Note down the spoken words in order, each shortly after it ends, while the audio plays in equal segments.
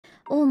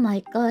Oh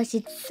my gosh,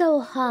 it's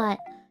so hot.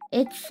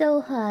 It's so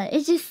hot.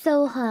 It's just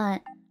so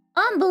hot.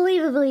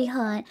 Unbelievably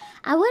hot.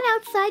 I went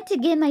outside to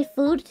get my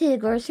food to the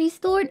grocery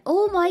store.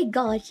 Oh my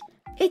gosh.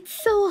 It's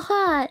so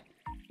hot.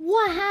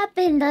 What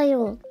happened,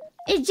 Dayo?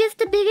 It's just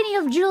the beginning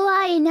of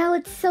July and now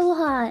it's so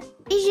hot.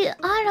 It's just,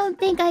 I don't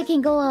think I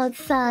can go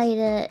outside.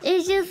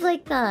 It's just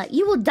like,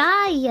 you will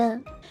die.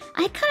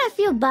 I kind of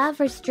feel bad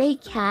for Stray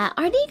Cat.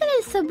 Are they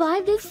gonna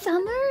survive this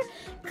summer?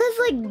 Cause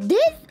like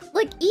this,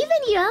 like even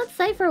you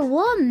outside for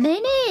 1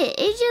 minute,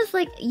 it's just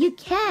like you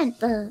can't.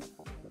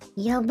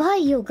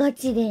 Yabai yo,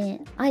 gachide.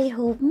 I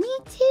hope. Me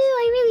too.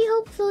 I really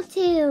hope so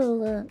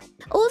too.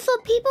 Also,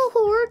 people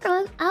who work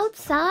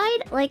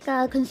outside, like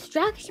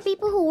construction,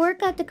 people who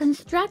work at the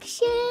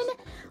construction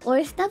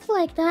or stuff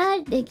like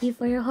that. Thank you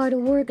for your hard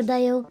work,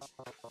 Dayo.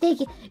 Thank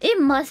you. It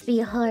must be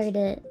hard.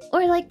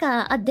 Or like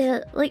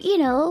like you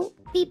know,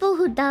 people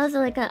who does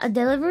like a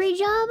delivery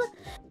job.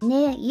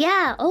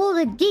 Yeah. All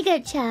the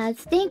Giga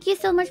Chats. Thank you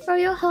so much for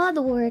your hard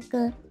work.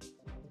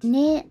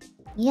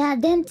 Yeah,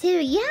 them too.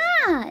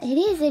 Yeah, it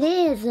is, it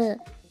is.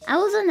 I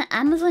was on the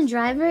Amazon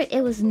driver.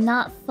 It was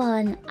not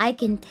fun. I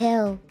can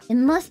tell. It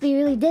must be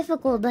really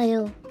difficult,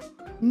 though.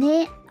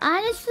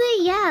 Honestly,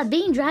 yeah,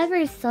 being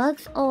driver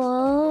sucks.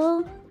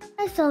 Oh,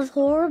 that sounds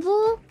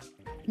horrible.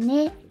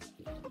 I'm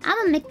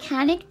a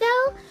mechanic,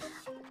 though.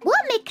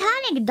 What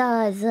mechanic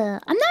does? I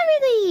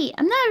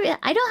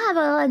don't have a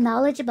lot of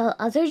knowledge about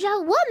other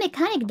jobs. What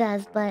mechanic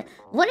does, but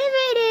whatever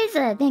it is,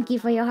 thank you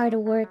for your hard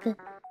work.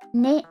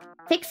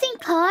 Fixing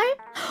car?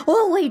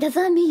 Oh wait, does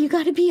that mean you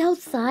gotta be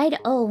outside?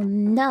 Oh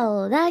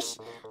no,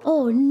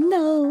 oh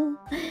no.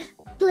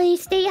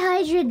 Please stay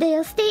hydrated,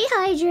 Dale. Stay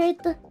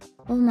hydrated.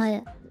 Oh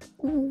my.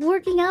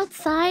 Working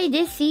outside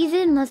this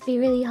season must be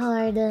really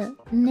hard.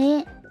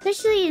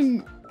 Especially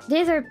in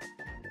there's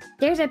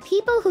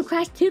people who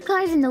crash 2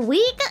 cars in a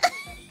week.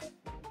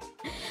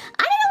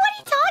 I don't know what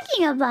you're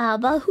talking about,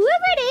 but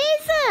whoever it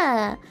is,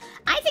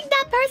 I think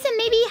that person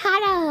maybe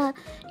had a,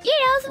 you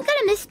know, some kind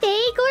of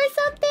mistake or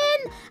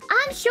something.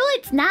 I'm sure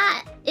it's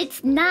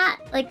not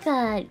like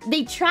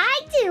they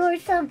tried to or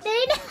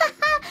something.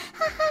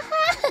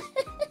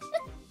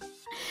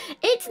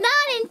 It's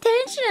not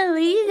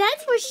intentionally,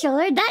 that's for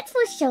sure. That's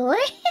for sure.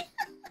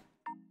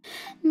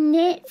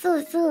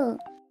 So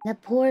the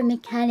poor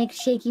mechanic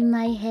shaking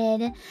my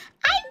head. I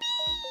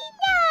mean,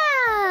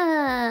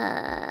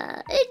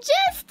 it's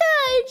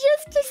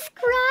just a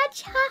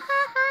scratch. Ha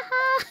ha ha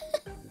ha.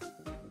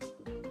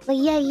 But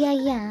yeah.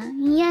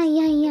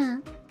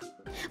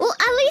 Well,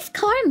 at least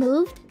car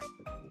moved.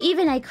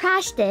 Even I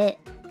crashed it.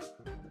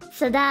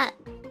 So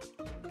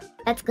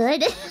that's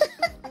good.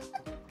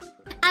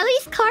 At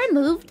least car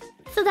moved.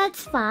 So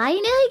that's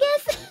fine, I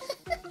guess.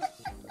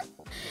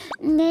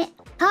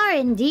 Car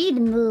indeed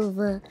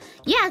move.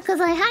 Yeah,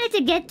 because I had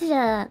to get to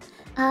the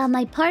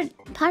my part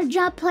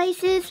job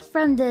places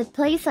from the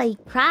place I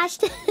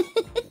crashed.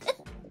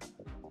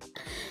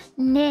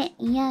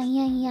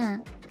 Yeah.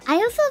 I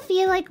also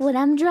feel like when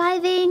I'm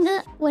driving,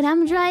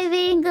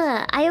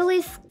 I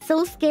always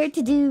so scared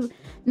to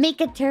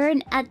make a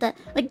turn at the,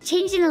 like,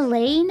 changing a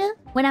lane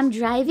when I'm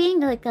driving,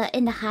 like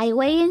in the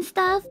highway and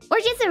stuff, or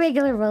just a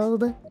regular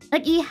road.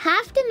 Like, you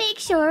have to make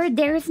sure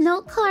there is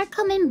no car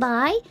coming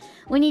by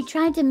when you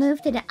try to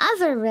move to the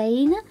other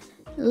lane.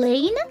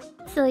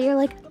 So you're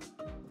like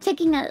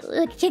checking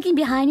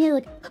behind you,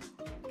 like,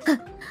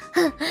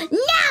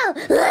 no.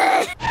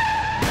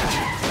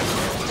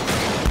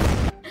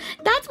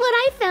 That's what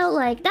I felt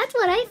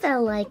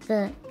like.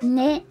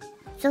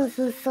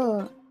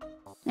 So.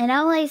 And I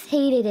always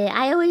hated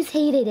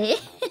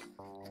it.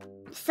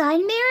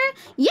 Side mirror?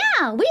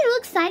 Yeah, we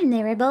look side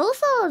mirror, but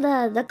also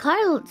the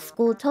car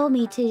school told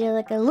me to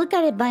like look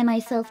at it by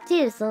myself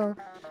too. So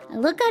I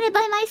look at it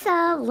by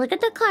myself, look at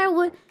the car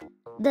with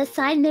the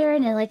side mirror,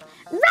 and they're like,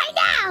 right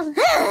now!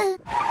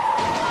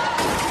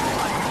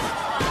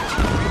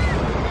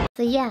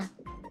 So yeah.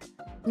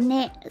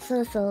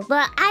 So.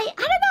 But I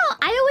don't know.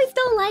 I always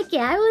don't like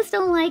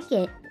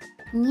it.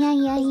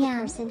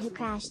 Yeah. Person who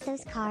crashed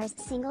those cars,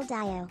 single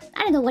Dio.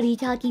 I don't know what are you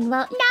talking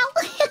about. No.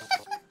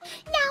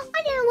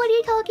 I don't know what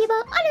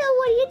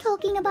you're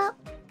talking about.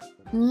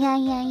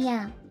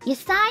 Yeah. Your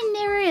side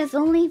mirror is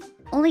only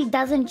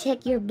doesn't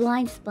check your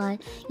blind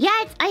spot.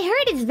 Yeah, I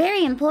heard it's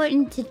very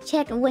important to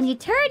check when you're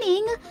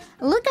turning.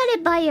 Look at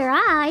it by your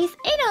eyes,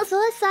 and also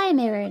a side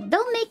mirror.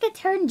 Don't make a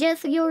turn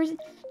just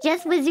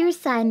with your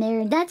side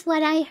mirror. That's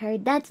what I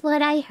heard.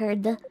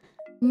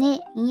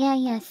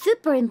 Yeah.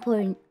 Super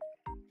important.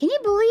 Can you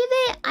believe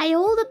it? I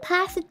also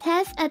passed the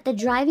test at the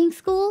driving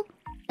school.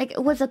 Like,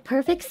 it was a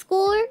perfect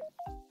score.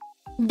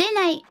 Then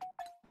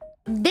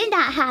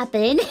that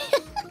happened.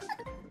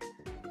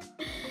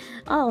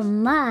 Oh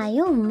my,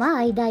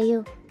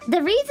 Dayu.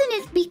 The reason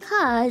is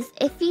because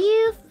if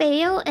you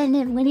fail and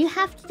then when you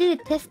have to do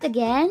the test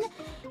again,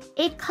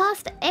 it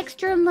costs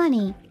extra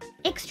money.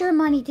 Extra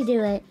money to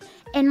do it.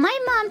 And my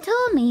mom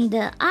told me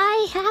that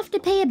I have to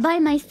pay it by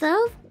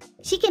myself.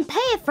 She can pay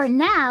it for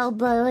now,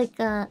 but like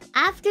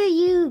after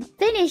you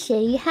finish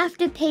it, you have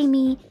to pay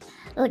me.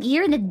 Like,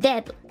 you're in the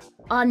debt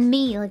on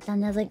me like that.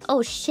 And I was like,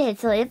 oh shit.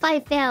 So if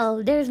I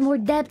fail, there's more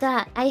depth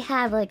that I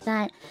have like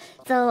that.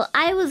 So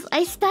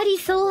I study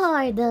so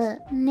hard.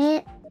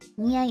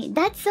 Yeah,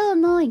 that's so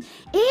annoying.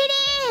 It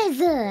is.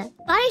 But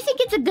I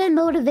think it's a good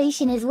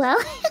motivation as well.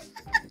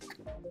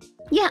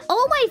 Yeah,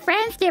 all my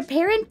friends, their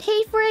parents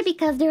pay for it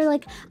because they're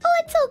like, oh,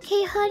 it's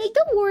okay, honey.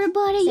 Don't worry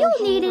about it. So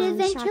You'll need it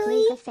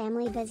eventually. The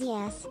family busy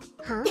ass,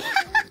 huh?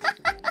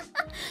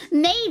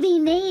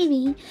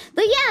 Maybe.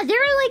 But yeah,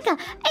 they're like,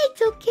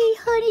 it's okay,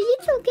 honey.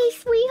 It's okay,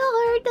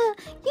 sweetheart.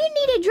 You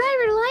need a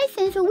driver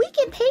license so we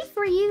can pay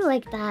for you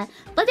like that.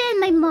 But then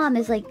my mom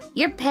is like,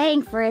 you're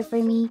paying for it for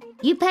me.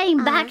 You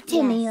paying back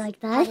to me like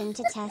that. Having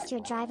to test your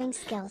driving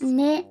skills.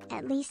 Nah.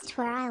 At least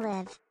where I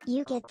live,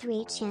 you get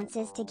 3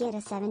 chances to get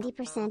a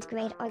 70%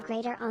 grade or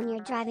greater on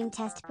your driving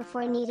test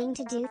before needing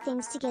to do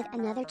things to get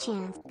another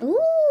chance.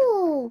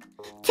 Ooh.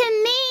 To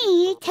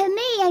me,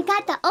 I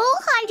got the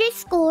 100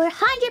 score,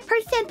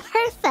 100%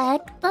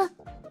 perfect.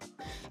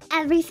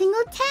 Every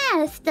single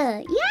test.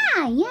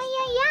 Yeah.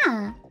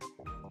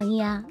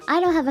 Yeah,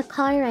 I don't have a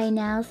car right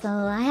now, so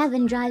I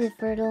haven't driven it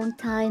for a long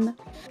time.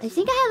 I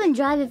think I haven't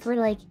driven it for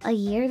like a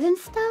year and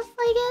stuff,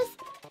 I guess.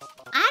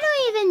 I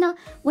don't even know.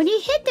 When you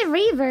hit the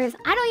reverse,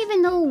 I don't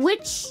even know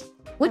which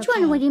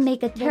one would you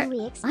make a turn.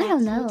 I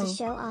don't know. To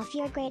show off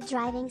your great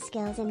driving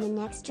skills in the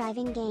next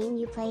driving game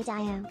you play,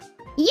 Dio.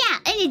 Yeah,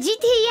 in the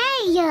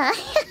GTA, yeah.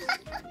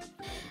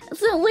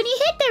 So when you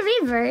hit the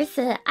reverse,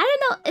 I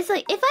don't know. It's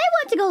like if I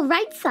want to go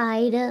right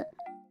side,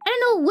 I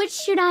don't know which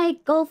should I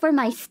go for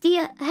my hand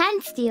steel.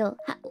 Hand steel?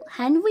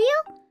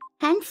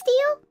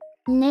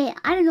 Nah,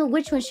 I don't know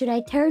which one should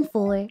I turn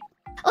for.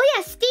 Oh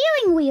yeah,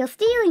 steering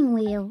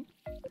wheel.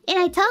 And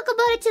I talk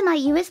about it to my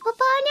US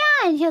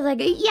papanya, and he was like,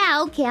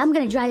 yeah, okay, I'm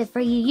gonna drive it for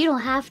you. You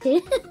don't have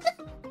to.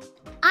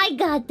 I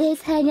got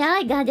this, Henya,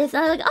 I got this.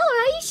 I was like,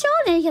 oh, are you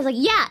sure? And he was like,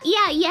 yeah.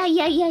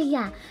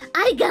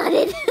 I got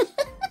it.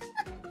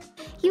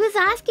 He was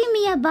asking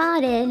me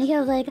about it, and he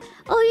was like,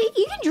 oh,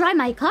 you can drive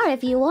my car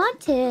if you want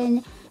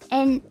to.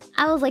 And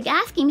I was like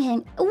asking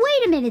him,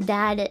 wait a minute,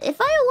 Dad.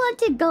 If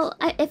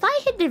I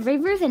hit the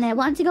reverse and I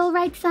want to go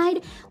right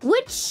side,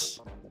 which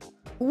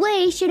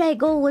way should I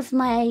go with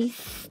my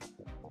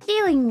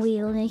steering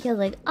wheel? And he was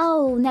like,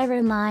 oh,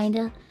 never mind.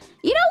 You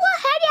know what,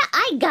 Henya?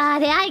 I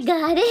got it. I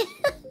got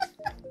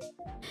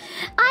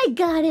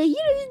it. You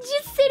know,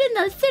 just sit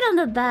on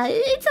the back.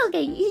 It's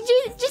okay. You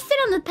just sit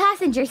on the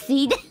passenger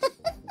seat.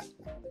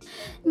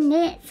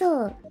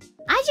 So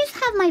I just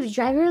have my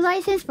driver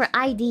license for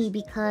ID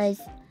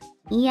because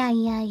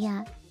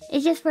yeah.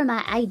 It's just for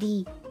my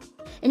ID.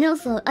 And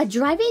also, a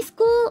driving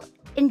school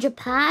in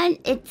Japan,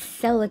 it's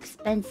so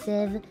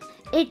expensive.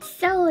 It's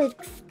so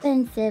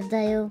expensive,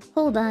 though.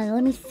 Hold on,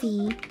 let me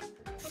see.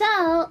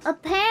 So,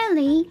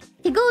 apparently,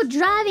 to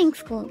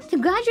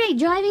graduate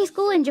driving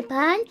school in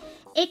Japan,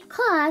 it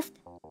costs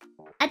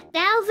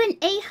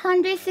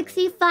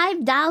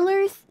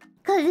 $1,865.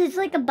 Because it's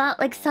like about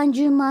like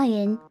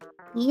 30,000,000.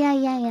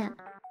 Yeah.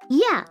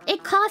 Yeah,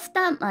 it costs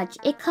that much.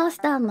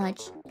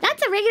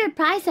 That's a regular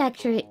price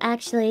actually.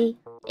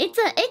 It's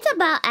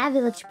about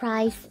average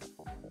price.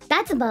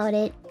 That's about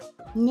it.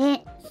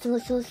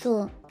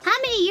 So. How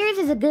many years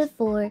is it good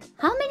for?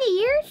 How many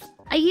years?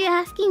 Are you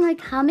asking like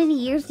how many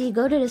years do you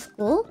go to the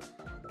school?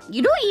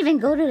 You don't even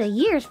go to the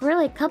years for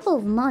like a couple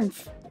of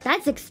months.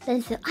 That's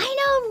expensive. I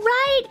know,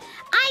 right?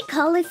 I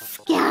call it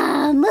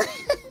scam.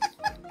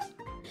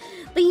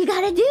 But you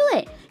gotta do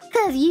it.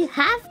 Because you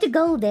have to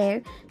go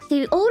there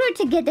in order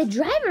to get the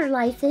driver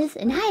license,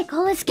 and I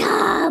call it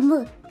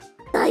scam.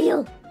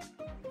 Tayo.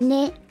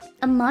 Ne,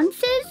 a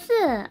month is?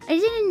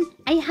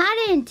 I had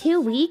it in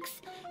 2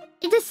 weeks.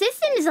 The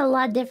system is a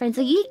lot different,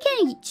 so you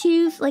can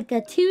choose like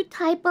a 2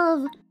 type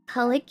of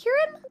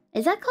curriculum.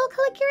 Is that called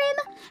curriculum?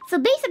 So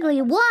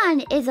basically,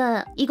 one is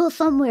you go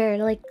somewhere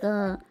like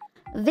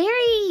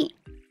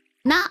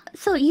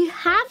so you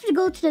have to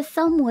go to the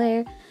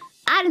somewhere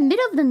out of the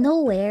middle of the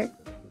nowhere,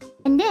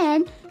 and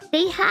then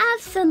they have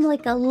some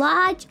like a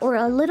lodge or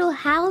a little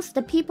house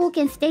that people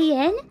can stay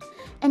in,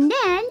 and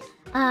then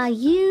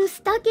you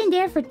stuck in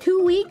there for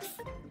 2 weeks,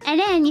 and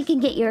then you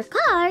can get your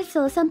car.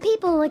 So some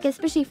people, like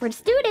especially for the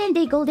student,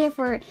 they go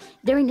there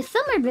during the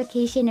summer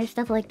vacation or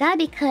stuff like that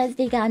because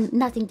they got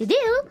nothing to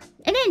do,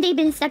 and then they've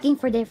been stuck in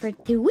there for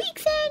 2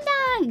 weeks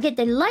and get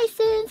their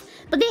license,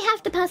 but they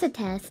have to pass a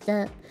test.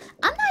 I'm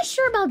not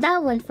sure about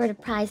that one for the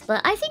price,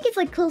 but I think it's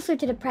like closer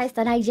to the price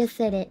that I just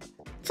said it.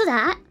 So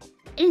that.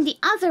 And the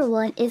other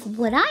one is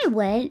what I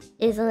went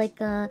is like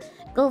go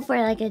for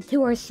like a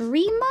 2 or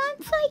 3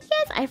 months, I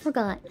guess. I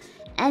forgot.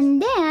 And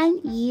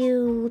then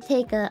you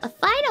take a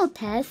final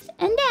test,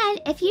 and then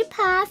if you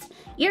pass,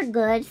 you're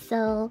good.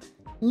 So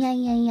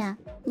yeah.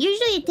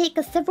 Usually it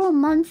takes several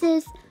months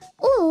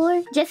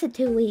or just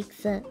 2 weeks.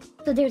 So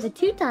there's a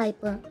 2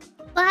 type.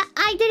 But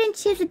I didn't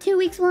choose the 2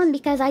 weeks one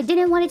because I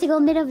didn't want it to go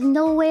middle of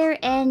nowhere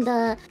and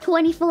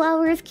 24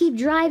 hours keep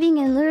driving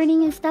and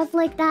learning and stuff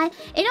like that.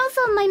 And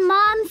also my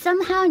mom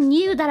somehow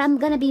knew that I'm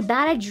gonna be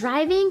bad at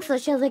driving, so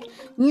she was like,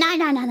 nah,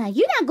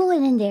 you're not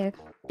going in there.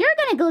 You're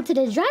gonna go to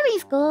the driving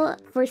school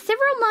for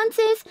several months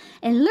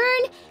and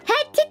learn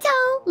head to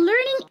toe,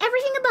 learning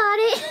everything about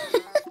it.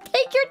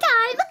 Take your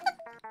time.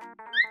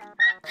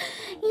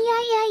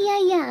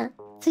 Yeah.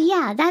 So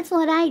yeah, that's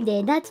what I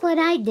did.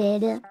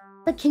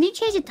 But can you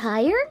change a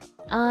tire?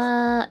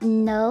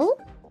 No,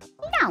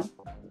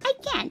 I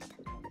can't.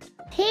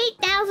 Pay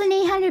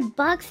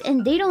 $1,800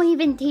 and they don't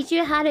even teach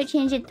you how to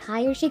change a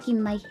tire.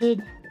 Shaking my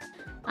head.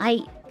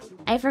 I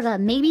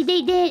forgot. Maybe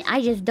they did.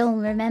 I just don't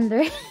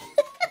remember.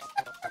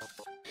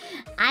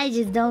 I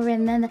think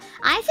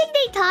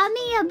they taught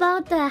me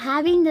about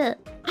having the...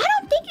 I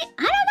don't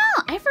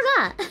know. I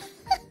forgot.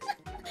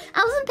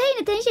 I wasn't paying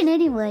attention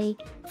anyway.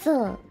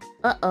 So,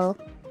 I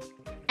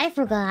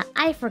forgot.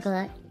 How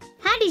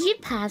did you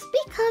pass?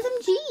 Because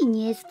I'm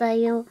genius,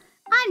 though.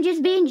 I'm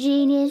just being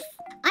genius.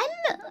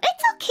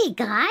 It's okay,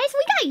 guys.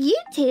 We got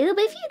YouTube.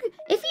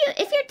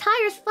 If your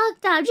tire's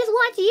fucked up, just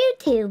watch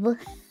YouTube.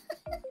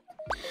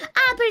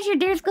 I'm pretty sure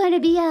there's going to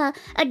be a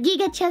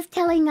Giga Chest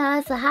telling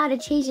us how to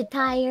change a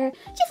tire.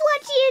 Just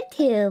watch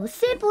YouTube.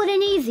 Simple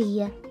and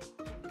easy. I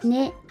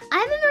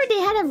remember they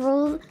had a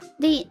rule.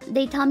 They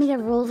taught me the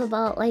rules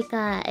about like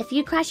if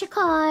you crash a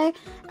car,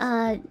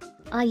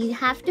 you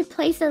have to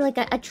place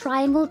a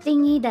triangle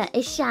thingy that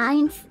it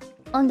shines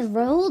on the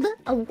road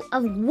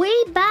a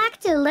way back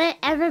to let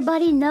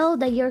everybody know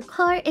that your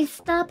car is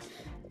stopped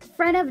in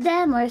front of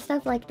them or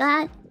stuff like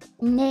that.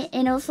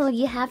 And also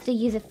you have to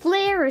use a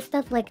flare or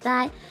stuff like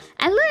that.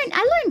 I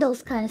learned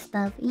those kind of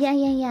stuff.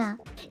 Yeah.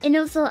 And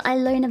also I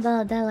learned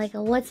about that, like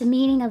what's the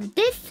meaning of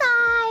this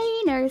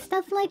sign or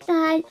stuff like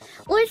that.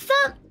 Or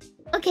some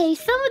of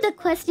the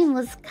question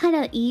was kind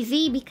of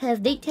easy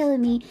because they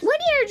telling me, when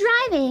you're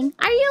driving,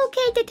 are you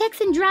okay to text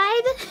and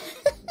drive?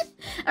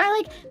 Or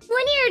like,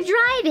 when you're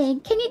driving,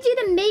 can you do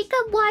the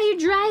makeup while you're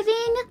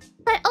driving?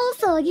 But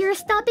also, you're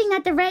stopping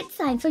at the red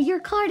sign, so your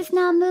car is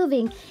not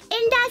moving.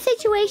 In that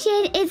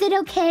situation, is it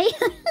okay?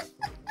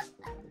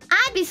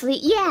 Obviously,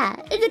 yeah.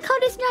 The car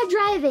is not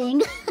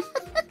driving.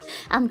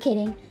 I'm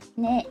kidding.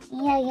 Yeah.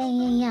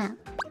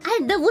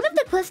 One of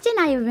the questions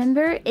I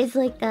remember is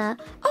like, oh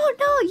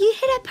no, you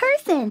hit a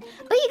person,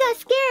 but you got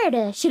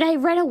scared. Should I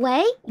run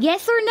away?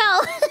 Yes or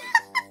no?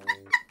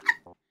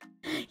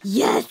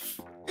 Yes.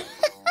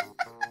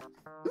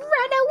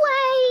 Run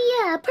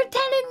away.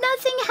 Pretend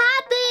nothing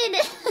happened.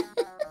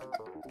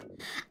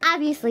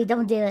 Obviously,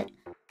 don't do it.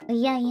 But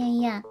yeah.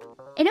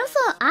 And also,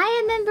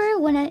 I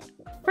remember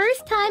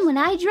first time when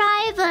I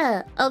drive.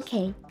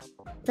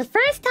 The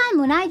first time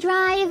when I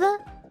drive.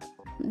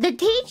 The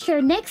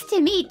teacher next to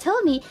me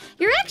told me,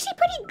 you're actually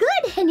pretty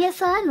good,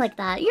 Henya-san, like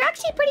that. You're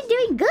actually pretty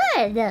doing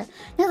good. And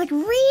I was like,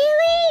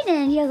 really?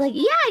 And he was like,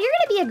 yeah, you're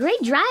gonna be a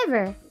great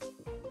driver.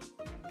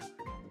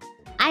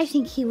 I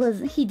think he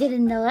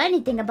didn't know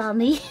anything about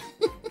me.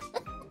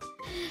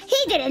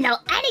 He didn't know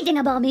anything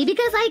about me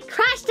because I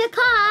crashed the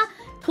car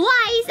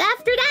twice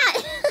after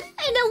that.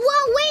 In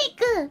 1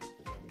 week.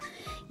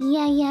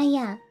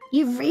 Yeah.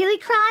 You really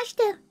crashed?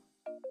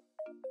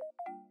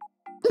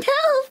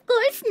 No, of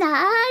course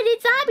not.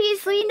 It's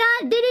obviously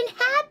didn't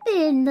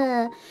happen.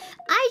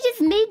 I just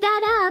made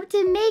that up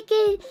to make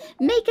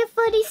a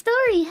funny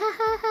story. Ha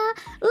ha ha.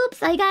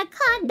 Oops, I got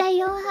caught. Of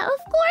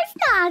course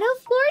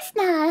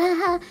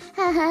not. Ha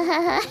ha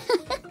ha.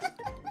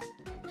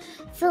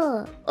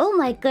 So, oh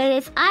my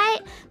goodness. My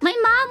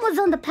mom was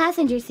on the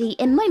passenger seat,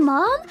 and my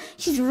mom,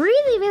 she's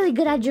really, really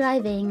good at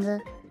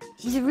driving.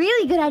 She's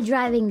really good at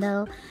driving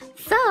though.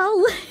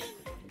 So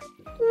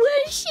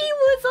when she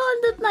was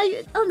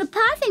on the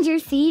passenger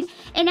seat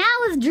and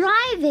I was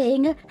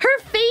driving, her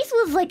face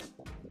was like,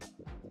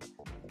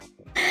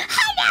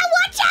 Henya,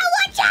 watch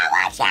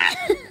out!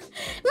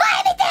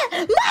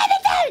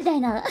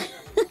 Mine.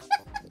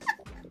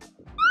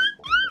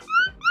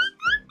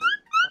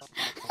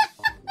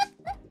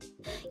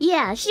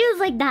 Yeah, she was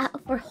like that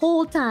for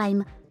whole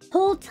time. I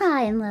don't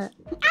know,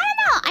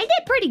 I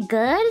did pretty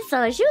good,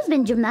 so she was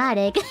being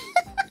dramatic.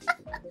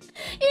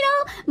 You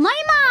know, my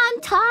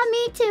mom taught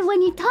me to,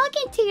 when you're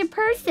talking to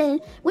person,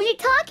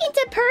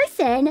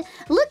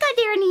 look at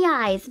her in the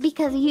eyes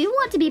because you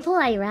want to be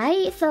polite,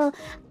 right? So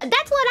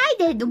that's what I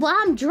did while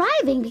I'm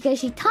driving because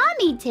she taught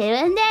me to.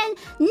 And then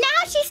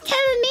now she's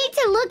telling me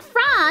to look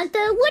front.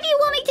 What do you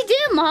want me to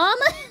do, Mom?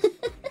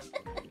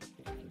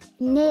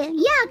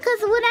 Yeah,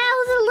 because when I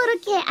was a little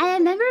kid, I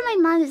remember my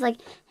mom was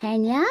like,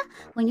 Henya,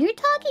 when you're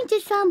talking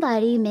to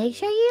somebody, make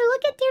sure you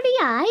look at their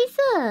eyes.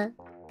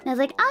 And I was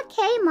like,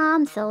 okay,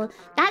 Mom. So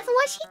that's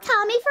what she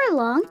taught me for a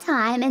long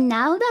time. And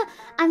now that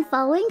I'm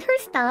following her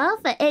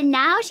stuff, and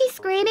now she's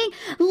screaming,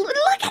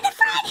 look at the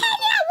front,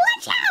 Henya,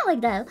 watch out!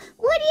 Like that.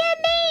 What do you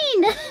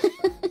mean?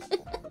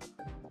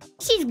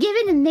 She's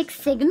giving the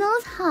mixed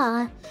signals,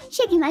 huh?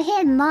 Shaking my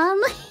head,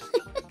 Mom.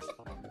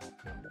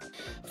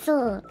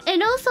 So,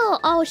 and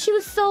also, she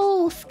was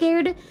so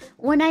scared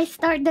when I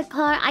started the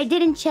car. I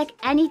didn't check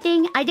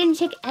anything. I didn't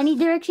check any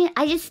direction.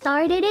 I just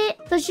started it.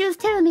 So she was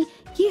telling me,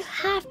 you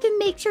have to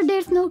make sure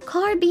there's no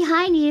car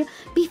behind you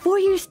before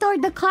you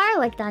start the car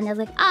like that. And I was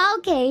like,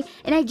 okay.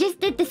 And I just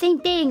did the same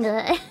thing.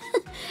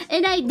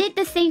 And I did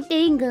the same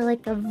thing,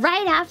 like,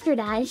 right after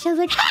that. And she was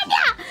like,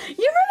 Henya!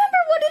 You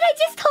remember what did I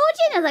just told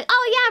you? And I was like,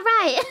 oh, yeah,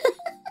 right.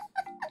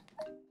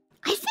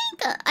 I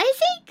think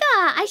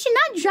I should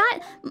not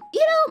drive.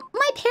 You know,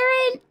 my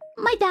parent,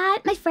 my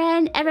dad, my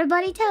friend,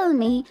 everybody telling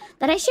me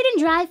that I shouldn't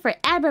drive for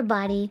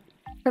everybody.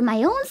 For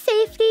my own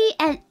safety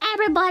and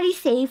everybody's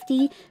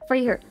safety. For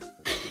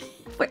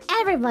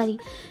everybody.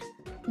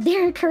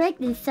 They're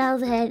correct, it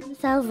sounds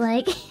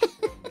like.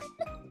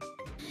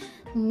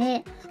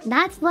 Nah,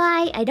 that's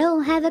why I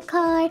don't have a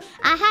car.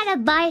 I had a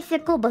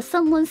bicycle, but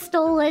someone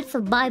stole it, so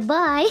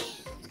bye-bye.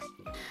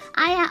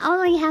 I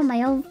only have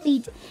my own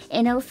feet.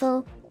 And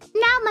also,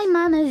 now my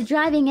mom is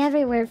driving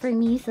everywhere for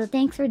me, so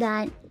thanks for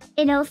that.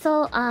 And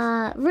also,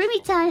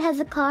 Rumi-chan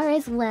has a car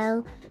as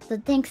well, so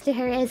thanks to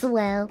her as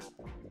well.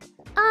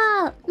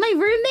 My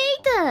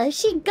roommate,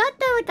 she got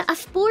a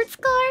sports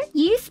car,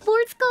 used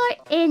sports car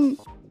in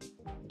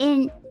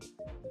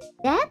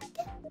debt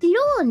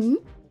loan.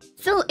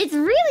 So it's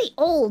really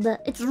old.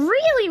 It's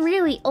really,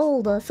 really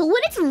old. So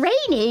when it's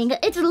raining,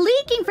 it's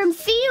leaking from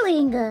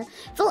ceiling.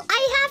 So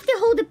I have to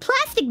hold a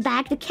plastic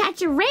bag to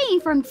catch a rain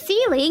from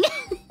ceiling.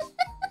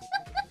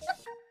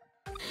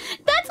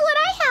 That's what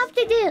I have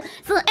to do.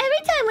 So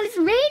every time when it's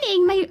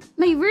raining,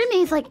 my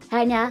roommate's like,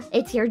 Henya,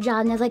 it's your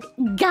job. And I was like,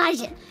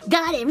 gosh,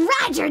 got it,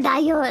 Roger,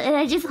 Dayo. And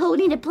I just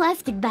holding a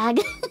plastic bag.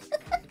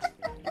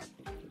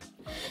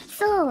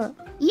 So,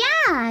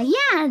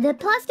 yeah, the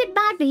plastic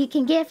bag that you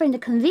can get from the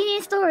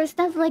convenience store or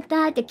stuff like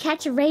that to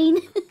catch a rain.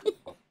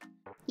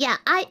 Yeah,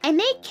 I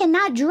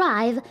cannot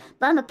drive,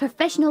 but I'm a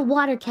professional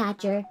water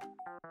catcher.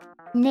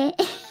 Nah.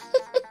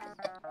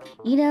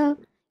 You know,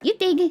 you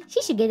think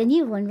she should get a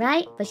new one,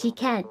 right? But she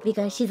can't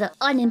because she's an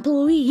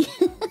unemployee.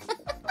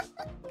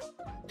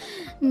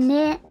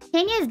 Nah,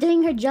 Henya is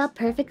doing her job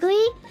perfectly.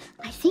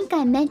 I think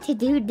I meant to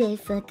do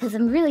this because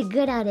I'm really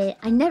good at it.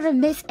 I never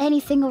miss any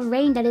single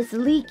rain that is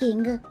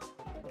leaking.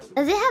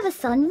 Does it have a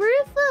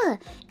sunroof?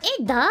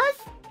 It does,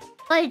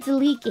 but it's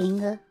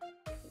leaking.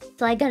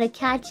 So I gotta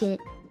catch it.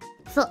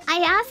 So I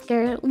ask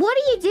her, what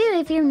do you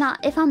do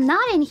if I'm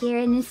not in here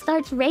and it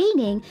starts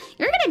raining?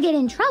 You're gonna get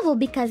in trouble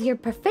because your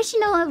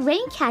professional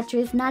rain catcher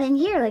is not in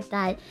here like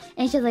that.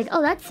 And she's like,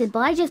 oh, that's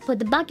simple. I just put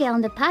the bucket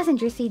on the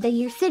passenger seat that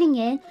you're sitting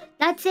in.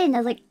 That's it. And I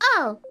was like,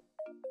 oh.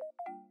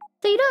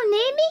 So you don't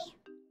need me?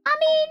 I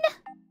mean,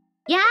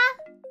 yeah?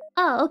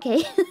 Oh,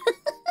 okay.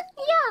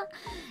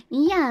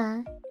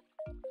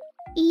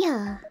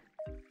 Yeah.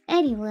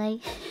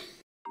 Anyway.